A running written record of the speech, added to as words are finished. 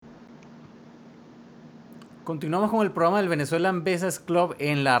Continuamos con el programa del Venezuelan Business Club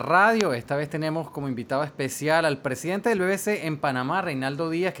en la radio. Esta vez tenemos como invitado especial al presidente del BBC en Panamá,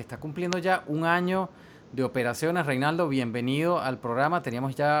 Reinaldo Díaz, que está cumpliendo ya un año de operaciones. Reinaldo, bienvenido al programa.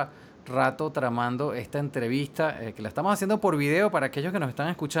 Teníamos ya rato tramando esta entrevista que la estamos haciendo por video para aquellos que nos están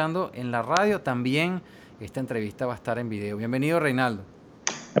escuchando en la radio. También esta entrevista va a estar en video. Bienvenido, Reinaldo.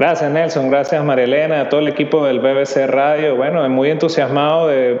 Gracias, Nelson. Gracias, Marielena, a todo el equipo del BBC Radio. Bueno, muy entusiasmado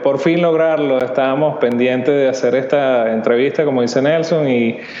de por fin lograrlo. Estábamos pendientes de hacer esta entrevista, como dice Nelson,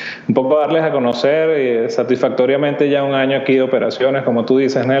 y un poco darles a conocer satisfactoriamente ya un año aquí de operaciones. Como tú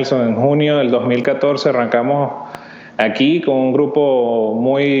dices, Nelson, en junio del 2014 arrancamos aquí con un grupo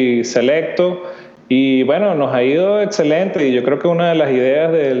muy selecto. Y bueno, nos ha ido excelente y yo creo que una de las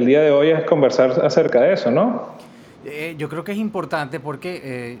ideas del día de hoy es conversar acerca de eso, ¿no? Yo creo que es importante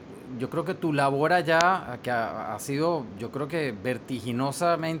porque yo creo que tu labor allá, que ha sido, yo creo que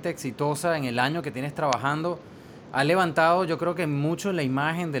vertiginosamente exitosa en el año que tienes trabajando, ha levantado, yo creo que mucho la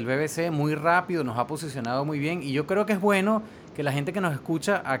imagen del BBC muy rápido, nos ha posicionado muy bien y yo creo que es bueno que la gente que nos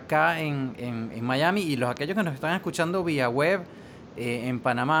escucha acá en Miami y aquellos que nos están escuchando vía web en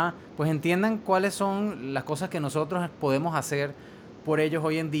Panamá, pues entiendan cuáles son las cosas que nosotros podemos hacer por ellos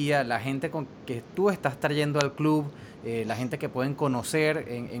hoy en día, la gente con que tú estás trayendo al club, la gente que pueden conocer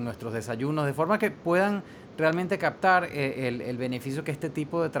en nuestros desayunos, de forma que puedan realmente captar el beneficio que este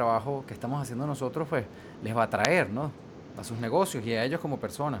tipo de trabajo que estamos haciendo nosotros pues les va a traer, ¿no? A sus negocios y a ellos como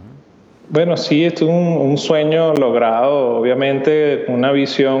personas, ¿no? Bueno, sí, esto es un sueño logrado, obviamente una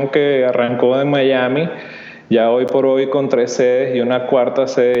visión que arrancó en Miami, ya hoy por hoy con 3 sedes y una cuarta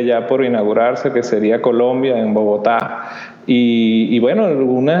sede ya por inaugurarse, que sería Colombia, en Bogotá. Y bueno,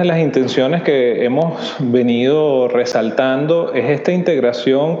 una de las intenciones que hemos venido resaltando es esta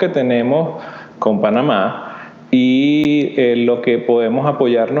integración que tenemos con Panamá y lo que podemos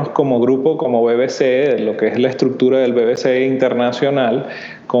apoyarnos como grupo, como BBC, lo que es la estructura del BBC internacional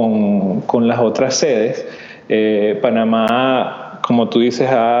con las otras sedes. Panamá, como tú dices,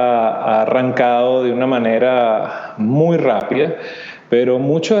 ha arrancado de una manera muy rápida, pero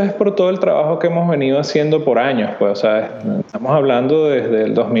mucho es por todo el trabajo que hemos venido haciendo por años. Pues, o sea, estamos hablando desde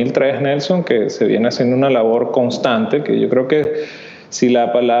el 2003, Nelson, que se viene haciendo una labor constante, que yo creo que si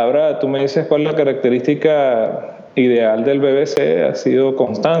la palabra, tú me dices cuál es la característica ideal del BBC, ha sido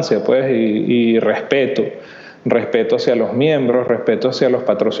constancia, pues, y respeto. Respeto hacia los miembros, respeto hacia los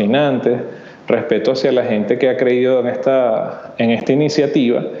patrocinantes, respeto hacia la gente que ha creído en esta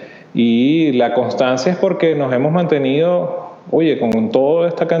iniciativa. Y la constancia es porque nos hemos mantenido, oye, con toda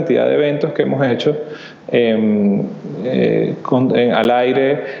esta cantidad de eventos que hemos hecho al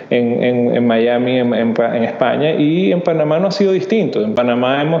aire en Miami, en España, y en Panamá no ha sido distinto. En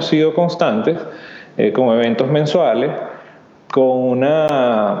Panamá hemos sido constantes con eventos mensuales, con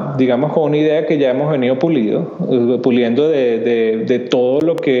una idea que ya hemos venido puliendo de todo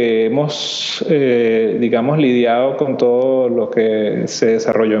lo que hemos, lidiado con todo lo que se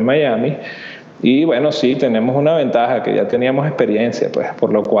desarrolló en Miami. Y bueno, sí, tenemos una ventaja, que ya teníamos experiencia, pues,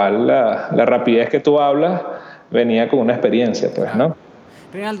 por lo cual la rapidez que tú hablas venía con una experiencia, pues, ¿no?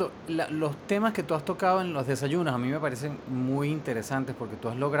 Reinaldo, los temas que tú has tocado en los desayunos a mí me parecen muy interesantes porque tú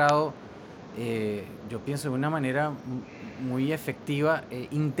has logrado, yo pienso de una manera muy efectiva,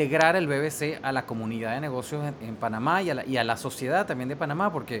 integrar el BBC a la comunidad de negocios en Panamá y a la sociedad también de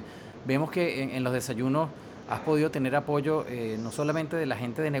Panamá, porque vemos que en los desayunos has podido tener apoyo no solamente de la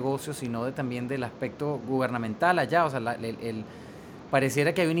gente de negocios, sino también del aspecto gubernamental allá. O sea,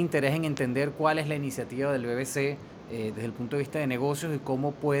 pareciera que hay un interés en entender cuál es la iniciativa del BBC desde el punto de vista de negocios y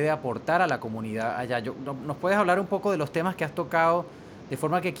cómo puede aportar a la comunidad allá. ¿Nos puedes hablar un poco de los temas que has tocado, de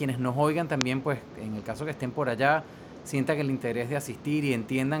forma que quienes nos oigan también, pues, en el caso que estén por allá, sientan el interés de asistir y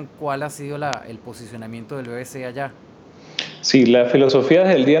entiendan cuál ha sido el posicionamiento del BBC allá? Sí, la filosofía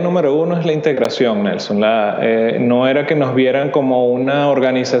desde el día número 1 es la integración, Nelson. No era que nos vieran como una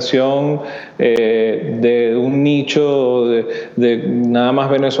organización de un nicho de nada más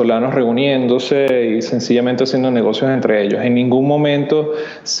venezolanos reuniéndose y sencillamente haciendo negocios entre ellos. En ningún momento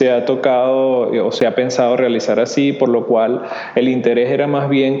se ha tocado o se ha pensado realizar así, por lo cual el interés era más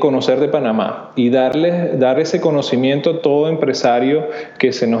bien conocer de Panamá y dar ese conocimiento a todo empresario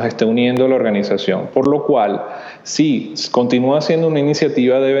que se nos esté uniendo a la organización. Por lo cual, sí, continúa siendo una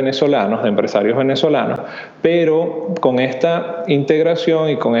iniciativa de venezolanos, de empresarios venezolanos, pero con esta integración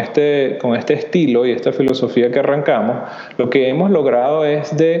y con este estilo y esta filosofía que arrancamos, lo que hemos logrado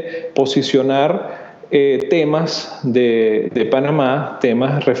es de posicionar temas de Panamá,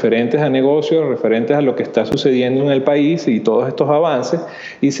 temas referentes a negocios, referentes a lo que está sucediendo en el país y todos estos avances,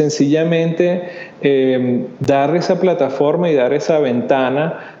 y sencillamente dar esa plataforma y dar esa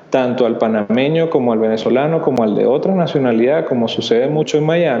ventana tanto al panameño como al venezolano, como al de otra nacionalidad, como sucede mucho en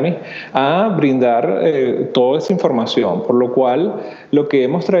Miami, a brindar toda esa información. Por lo cual, lo que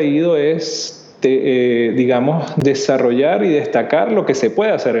hemos traído es, digamos, desarrollar y destacar lo que se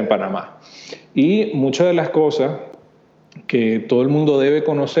puede hacer en Panamá. Y muchas de las cosas que todo el mundo debe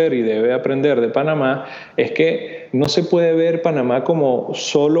conocer y debe aprender de Panamá es que no se puede ver Panamá como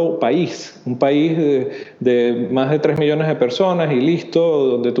solo país, un país de más de 3 millones de personas y listo,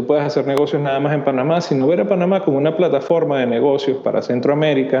 donde tú puedes hacer negocios nada más en Panamá, sino ver a Panamá como una plataforma de negocios para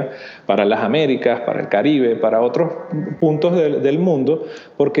Centroamérica, para las Américas, para el Caribe, para otros puntos del mundo,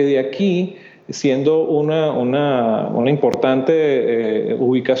 porque de aquí, siendo una importante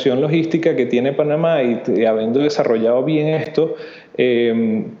ubicación logística que tiene Panamá y habiendo desarrollado bien esto,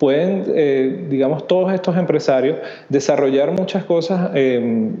 pueden, digamos, todos estos empresarios desarrollar muchas cosas,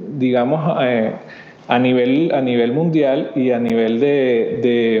 digamos, a nivel mundial y a nivel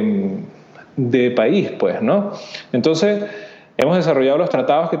de país, pues, ¿no? Entonces, hemos desarrollado los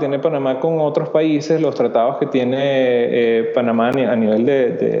tratados que tiene Panamá con otros países, los tratados que tiene Panamá a nivel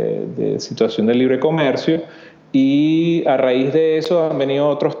de situación de libre comercio, y a raíz de eso han venido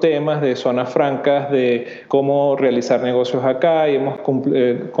otros temas de zonas francas, de cómo realizar negocios acá, y hemos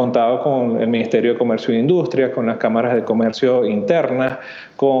contado con el Ministerio de Comercio e Industria, con las cámaras de comercio internas,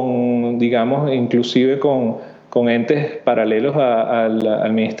 con, digamos, inclusive con entes paralelos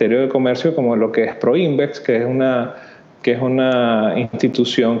al Ministerio de Comercio, como lo que es Proinvex, que es una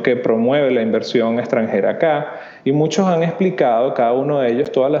institución que promueve la inversión extranjera acá, y muchos han explicado, cada uno de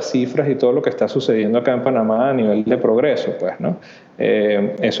ellos, todas las cifras y todo lo que está sucediendo acá en Panamá a nivel de progreso, pues, ¿no?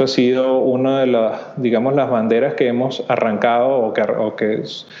 Eso ha sido una de las, digamos, las banderas que hemos arrancado o que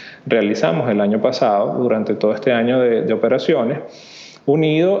realizamos el año pasado, durante todo este año de operaciones,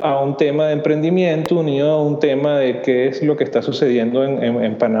 unido a un tema de emprendimiento, unido a un tema de qué es lo que está sucediendo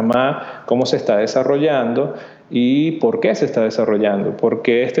en Panamá, cómo se está desarrollando y por qué se está desarrollando, por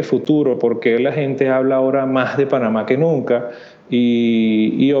qué este futuro, por qué la gente habla ahora más de Panamá que nunca.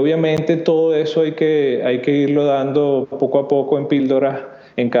 Y obviamente todo eso hay que irlo dando poco a poco en píldoras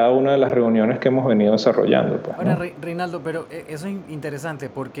en cada una de las reuniones que hemos venido desarrollando, pues, Ahora, ¿no? Reinaldo, pero eso es interesante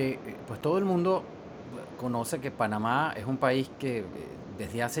porque pues todo el mundo conoce que Panamá es un país que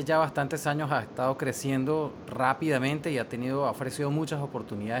desde hace ya bastantes años ha estado creciendo rápidamente y ha ofrecido muchas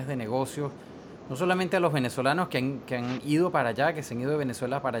oportunidades de negocio, no solamente a los venezolanos que han ido para allá, que se han ido de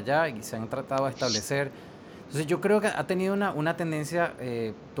Venezuela para allá y se han tratado de establecer. Entonces yo creo que ha tenido una tendencia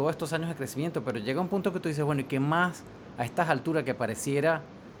todos estos años de crecimiento, pero llega un punto que tú dices, bueno, ¿y qué más a estas alturas que pareciera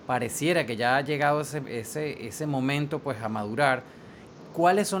que ya ha llegado ese momento pues a madurar?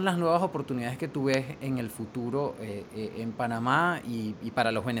 ¿Cuáles son las nuevas oportunidades que tú ves en el futuro en Panamá y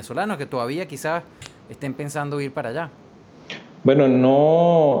para los venezolanos que todavía quizás estén pensando ir para allá? Bueno,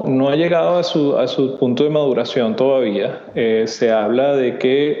 no ha llegado a su punto de maduración todavía. Se habla de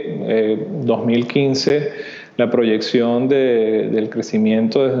que 2015 la proyección del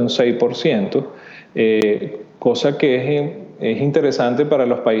crecimiento es de un 6%, cosa que es interesante para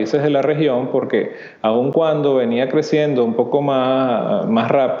los países de la región porque aun cuando venía creciendo un poco más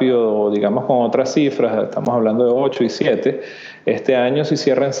rápido, digamos con otras cifras, estamos hablando de 8 y 7, este año si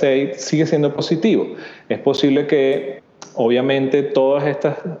cierra en 6 sigue siendo positivo. Es posible que obviamente todos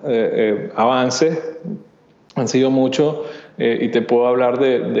estos avances han sido muchos y te puedo hablar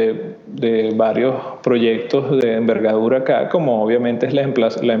de varios proyectos de envergadura acá, como obviamente es la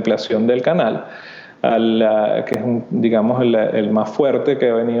ampliación del canal, que es, digamos, el más fuerte que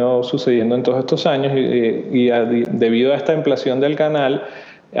ha venido sucediendo en todos estos años debido a esta ampliación del canal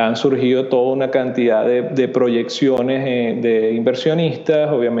han surgido toda una cantidad de proyecciones de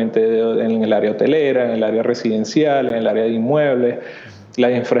inversionistas, obviamente en el área hotelera, en el área residencial, en el área de inmuebles. La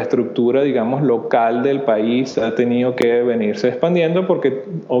infraestructura, digamos, local del país ha tenido que venirse expandiendo porque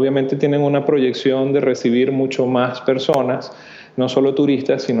obviamente tienen una proyección de recibir mucho más personas, no solo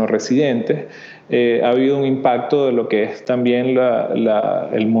turistas, sino residentes. Ha habido un impacto de lo que es también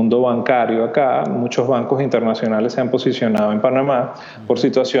el mundo bancario acá. Muchos bancos internacionales se han posicionado en Panamá por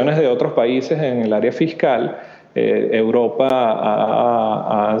situaciones de otros países en el área fiscal. Europa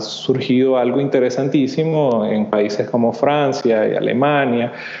ha surgido algo interesantísimo en países como Francia y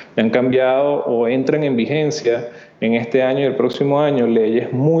Alemania. Han cambiado o entran en vigencia en este año y el próximo año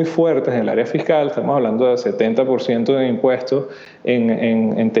leyes muy fuertes en el área fiscal. Estamos hablando de 70% de impuestos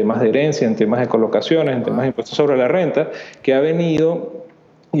en temas de herencia, en temas de colocaciones, en temas de impuestos sobre la renta, que ha venido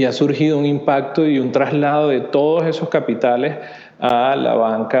y ha surgido un impacto y un traslado de todos esos capitales a la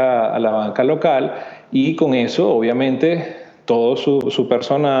banca local, y con eso obviamente todo su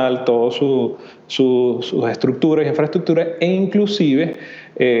personal, sus estructuras, infraestructuras e inclusive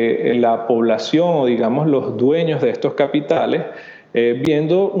la población o digamos los dueños de estos capitales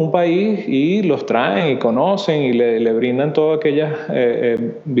viendo un país y los traen y conocen y le brindan todas aquellas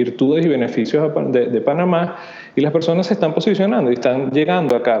virtudes y beneficios de Panamá, y las personas se están posicionando y están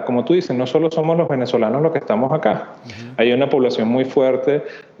llegando acá. Como tú dices, no solo somos los venezolanos los que estamos acá. Hay una población muy fuerte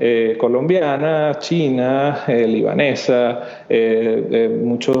colombiana, china, libanesa,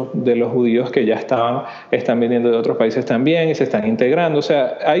 muchos de los judíos que ya están viniendo de otros países también y se están integrando. O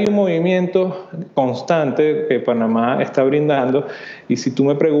sea, hay un movimiento constante que Panamá está brindando, y si tú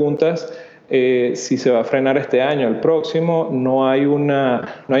me preguntas si se va a frenar este año o el próximo, no hay una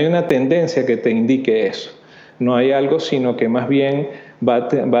tendencia que te indique eso. No hay algo, sino que más bien va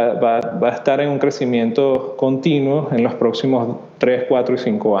a estar en un crecimiento continuo en los próximos 3, 4 y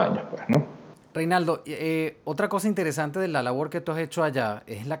 5 años, pues, ¿no? Reinaldo, otra cosa interesante de la labor que tú has hecho allá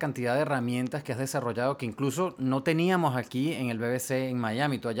es la cantidad de herramientas que has desarrollado que incluso no teníamos aquí en el BBC en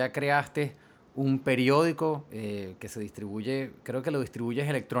Miami. Tú allá creaste un periódico que se distribuye, creo que lo distribuyes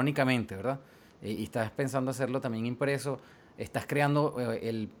electrónicamente, ¿verdad? Y estás pensando hacerlo también impreso. Estás creando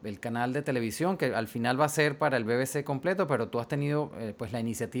el canal de televisión que al final va a ser para el BBC completo, pero tú has tenido pues la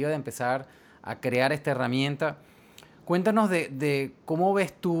iniciativa de empezar a crear esta herramienta. Cuéntanos de cómo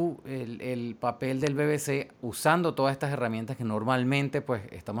ves tú el papel del BBC usando todas estas herramientas que normalmente pues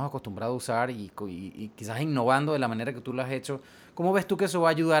estamos acostumbrados a usar y quizás innovando de la manera que tú lo has hecho. ¿Cómo ves tú que eso va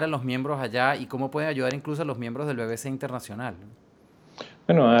a ayudar a los miembros allá y cómo puede ayudar incluso a los miembros del BBC internacional?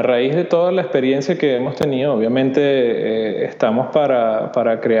 Bueno, a raíz de toda la experiencia que hemos tenido, obviamente estamos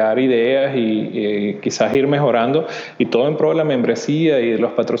para crear ideas y quizás ir mejorando, y todo en pro de la membresía y de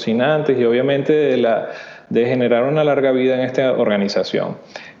los patrocinantes y obviamente de generar una larga vida en esta organización.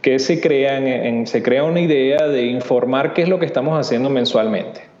 Que se crea una idea de informar qué es lo que estamos haciendo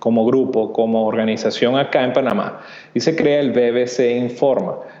mensualmente, como grupo, como organización acá en Panamá, y se crea el BBC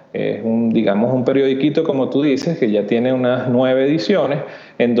Informa. Es digamos un periodiquito, como tú dices, que ya tiene unas 9 ediciones,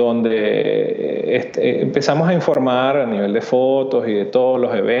 en donde empezamos a informar a nivel de fotos y de todos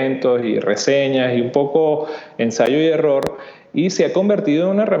los eventos y reseñas y un poco ensayo y error, y se ha convertido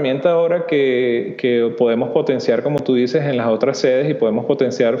en una herramienta ahora que podemos potenciar, como tú dices, en las otras sedes, y podemos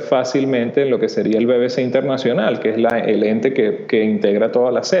potenciar fácilmente en lo que sería el BBC Internacional, que es el ente que integra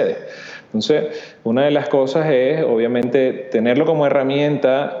todas las sedes. Entonces, una de las cosas es, obviamente, tenerlo como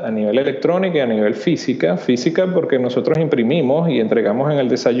herramienta a nivel electrónico y a nivel física porque nosotros imprimimos y entregamos en el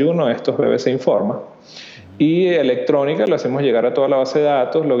desayuno estos BBC Informa. Y electrónica lo hacemos llegar a toda la base de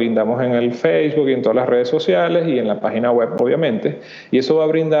datos, lo guindamos en el Facebook y en todas las redes sociales y en la página web, obviamente. Y eso va a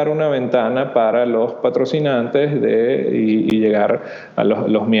brindar una ventana para los patrocinantes y llegar a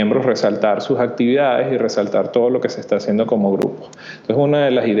los miembros, resaltar sus actividades y resaltar todo lo que se está haciendo como grupo. Entonces, una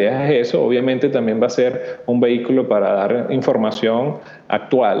de las ideas es eso. Obviamente también va a ser un vehículo para dar información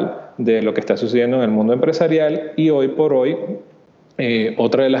actual de lo que está sucediendo en el mundo empresarial, y hoy por hoy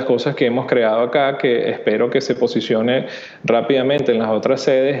otra de las cosas que hemos creado acá, que espero que se posicione rápidamente en las otras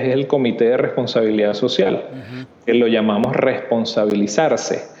sedes, es el Comité de Responsabilidad Social, que lo llamamos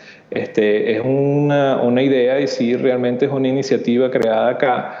responsabilizarse. Es una idea, y sí, realmente es una iniciativa creada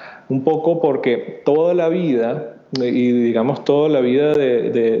acá, un poco porque toda la vida, y digamos toda la vida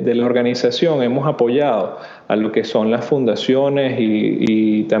de la organización, hemos apoyado a lo que son las fundaciones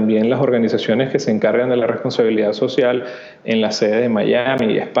y también las organizaciones que se encargan de la responsabilidad social en las sedes de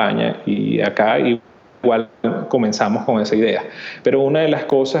Miami y España, y acá igual comenzamos con esa idea. Pero una de las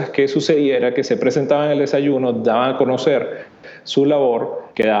cosas que sucedía era que se presentaban en el desayuno, daban a conocer su labor,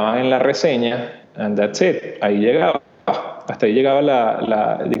 quedaban en la reseña, and that's it, ahí llegaba. Hasta ahí llegaba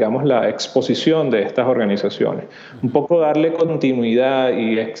la exposición de estas organizaciones. Un poco darle continuidad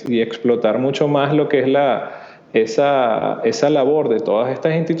y explotar mucho más lo que es esa labor de todas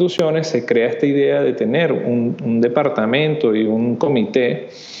estas instituciones. Se crea esta idea de tener un departamento y un comité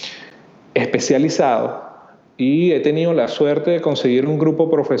especializado, y he tenido la suerte de conseguir un grupo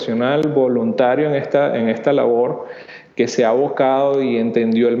profesional voluntario en esta labor, que se ha abocado y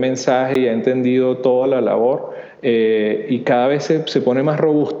entendió el mensaje y ha entendido toda la labor, y cada vez se pone más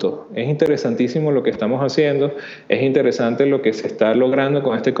robusto. Es interesantísimo lo que estamos haciendo, es interesante lo que se está logrando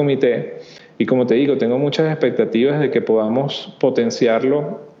con este comité, y como te digo, tengo muchas expectativas de que podamos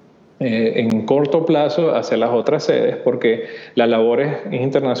potenciarlo en corto plazo hacia las otras sedes, porque la labor es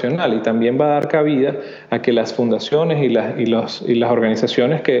internacional, y también va a dar cabida a que las fundaciones y las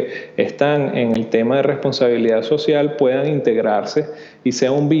organizaciones que están en el tema de responsabilidad social puedan integrarse y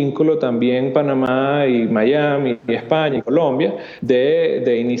sea un vínculo también Panamá y Miami y España y Colombia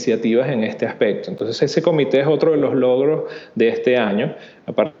de iniciativas en este aspecto. Entonces ese comité es otro de los logros de este año,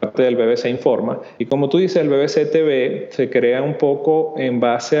 aparte del BBC Informa. Y como tú dices, el BBC TV se crea un poco en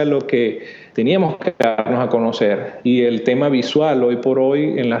base a lo que teníamos que darnos a conocer, y el tema visual hoy por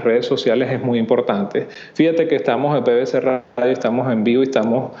hoy en las redes sociales es muy importante. Fíjate que estamos en BBC Radio, estamos en vivo y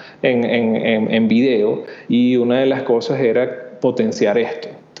estamos en video, y una de las cosas era potenciar esto.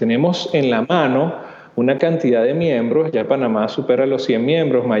 Tenemos en la mano una cantidad de miembros, ya Panamá supera los 100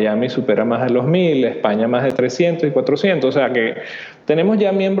 miembros, Miami supera más de los 1000, España más de 300 y 400, o sea que tenemos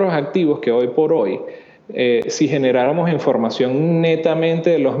ya miembros activos que hoy por hoy, si generáramos información netamente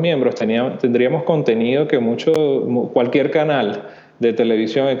de los miembros, tendríamos contenido que cualquier canal de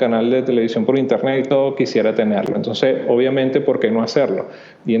televisión, el canal de televisión por internet y todo quisiera tenerlo. Entonces, obviamente, ¿por qué no hacerlo?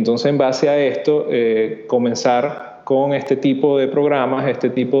 Y entonces, en base a esto, comenzar con este tipo de programas, este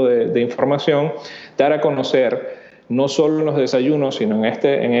tipo de información, dar a conocer no solo en los desayunos, sino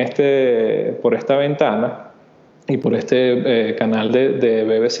por esta ventana y por este canal de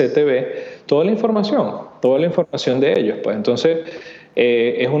BBC TV, toda la información de ellos. Pues entonces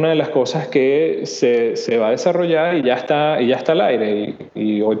es una de las cosas que se va a desarrollar y ya está al aire,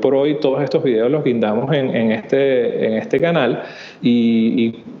 y hoy por hoy todos estos videos los guindamos en este canal,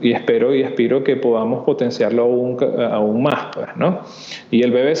 y espero y aspiro que podamos potenciarlo aún más, pues, ¿no? Y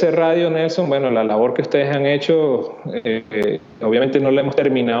el BBC Radio, Nelson, bueno, la labor que ustedes han hecho, obviamente no la hemos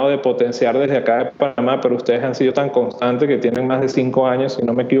terminado de potenciar desde acá de Panamá, pero ustedes han sido tan constantes que tienen más de 5 años, si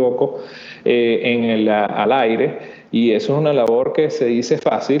no me equivoco, al aire. Y eso es una labor que se dice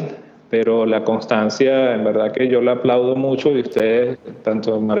fácil, pero la constancia, en verdad que yo la aplaudo mucho, y ustedes,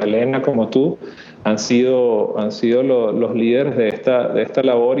 tanto Marilena como tú, han sido los líderes de esta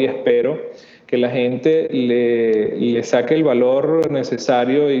labor, y espero que la gente le saque el valor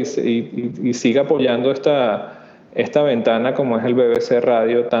necesario y siga apoyando esta ventana como es el BBC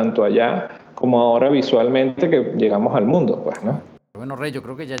Radio, tanto allá como ahora visualmente que llegamos al mundo, pues, ¿no? Bueno, Rey, yo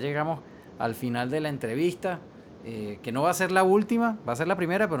creo que ya llegamos al final de la entrevista. Que no va a ser la última, va a ser la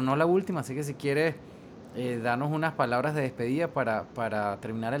primera, pero no la última, así que si quieres darnos unas palabras de despedida para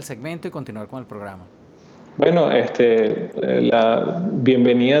terminar el segmento y continuar con el programa. Bueno, la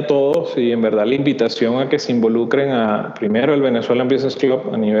bienvenida a todos, y en verdad la invitación a que se involucren primero el Venezuelan Business Club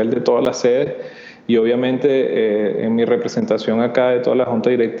a nivel de todas las sedes, y obviamente en mi representación acá de toda la junta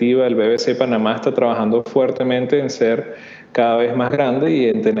directiva, el BBC Panamá está trabajando fuertemente en ser cada vez más grande y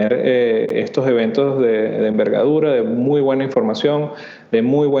en tener estos eventos de envergadura, de muy buena información, de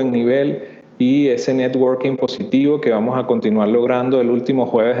muy buen nivel, y ese networking positivo que vamos a continuar logrando el último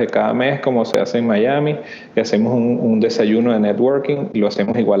jueves de cada mes, como se hace en Miami, que hacemos un desayuno de networking, y lo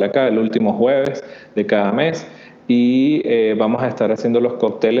hacemos igual acá el último jueves de cada mes. Y vamos a estar haciendo los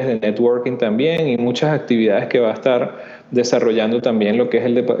cócteles de networking también, y muchas actividades que va a estar desarrollando también lo que es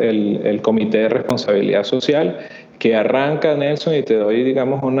el Comité de Responsabilidad Social, que arranca, Nelson, y te doy,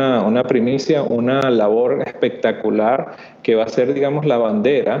 digamos, una primicia, una labor espectacular que va a ser, digamos, la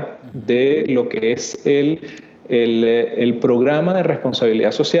bandera de lo que es el programa de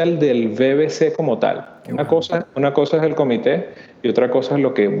responsabilidad social del BBC como tal. Una cosa es el comité, y otra cosa es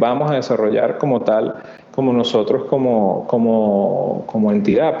lo que vamos a desarrollar como tal, como nosotros como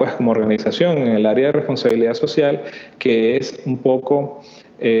entidad, pues como organización en el área de responsabilidad social, que es un poco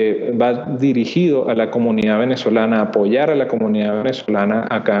va dirigido a la comunidad venezolana, a apoyar a la comunidad venezolana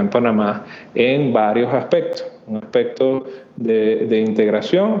acá en Panamá en varios aspectos. Un aspecto de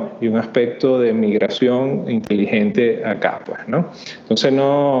integración y un aspecto de migración inteligente acá, pues, ¿no? Entonces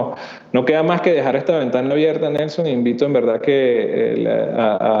no queda más que dejar esta ventana abierta, Nelson. Invito en verdad que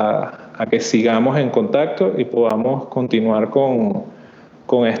a que sigamos en contacto y podamos continuar con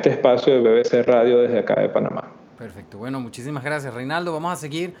este espacio de BBC Radio desde acá de Panamá. Perfecto. Bueno, muchísimas gracias, Reinaldo. Vamos a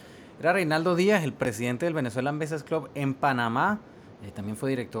seguir. Era Reinaldo Díaz, el presidente del Venezuelan Business Club en Panamá. También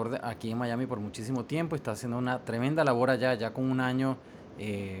fue director aquí en Miami por muchísimo tiempo. Está haciendo una tremenda labor allá, ya con un año,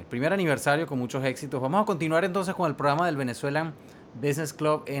 primer aniversario con muchos éxitos. Vamos a continuar entonces con el programa del Venezuelan Business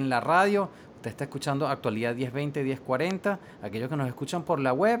Club en la radio. Usted está escuchando Actualidad 1020, 1040. Aquellos que nos escuchan por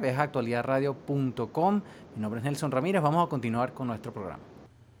la web es actualidadradio.com. Mi nombre es Nelson Ramírez. Vamos a continuar con nuestro programa.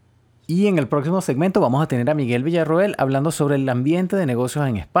 Y en el próximo segmento vamos a tener a Miguel Villarroel hablando sobre el ambiente de negocios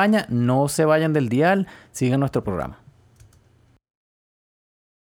en España. No se vayan del dial, sigan nuestro programa.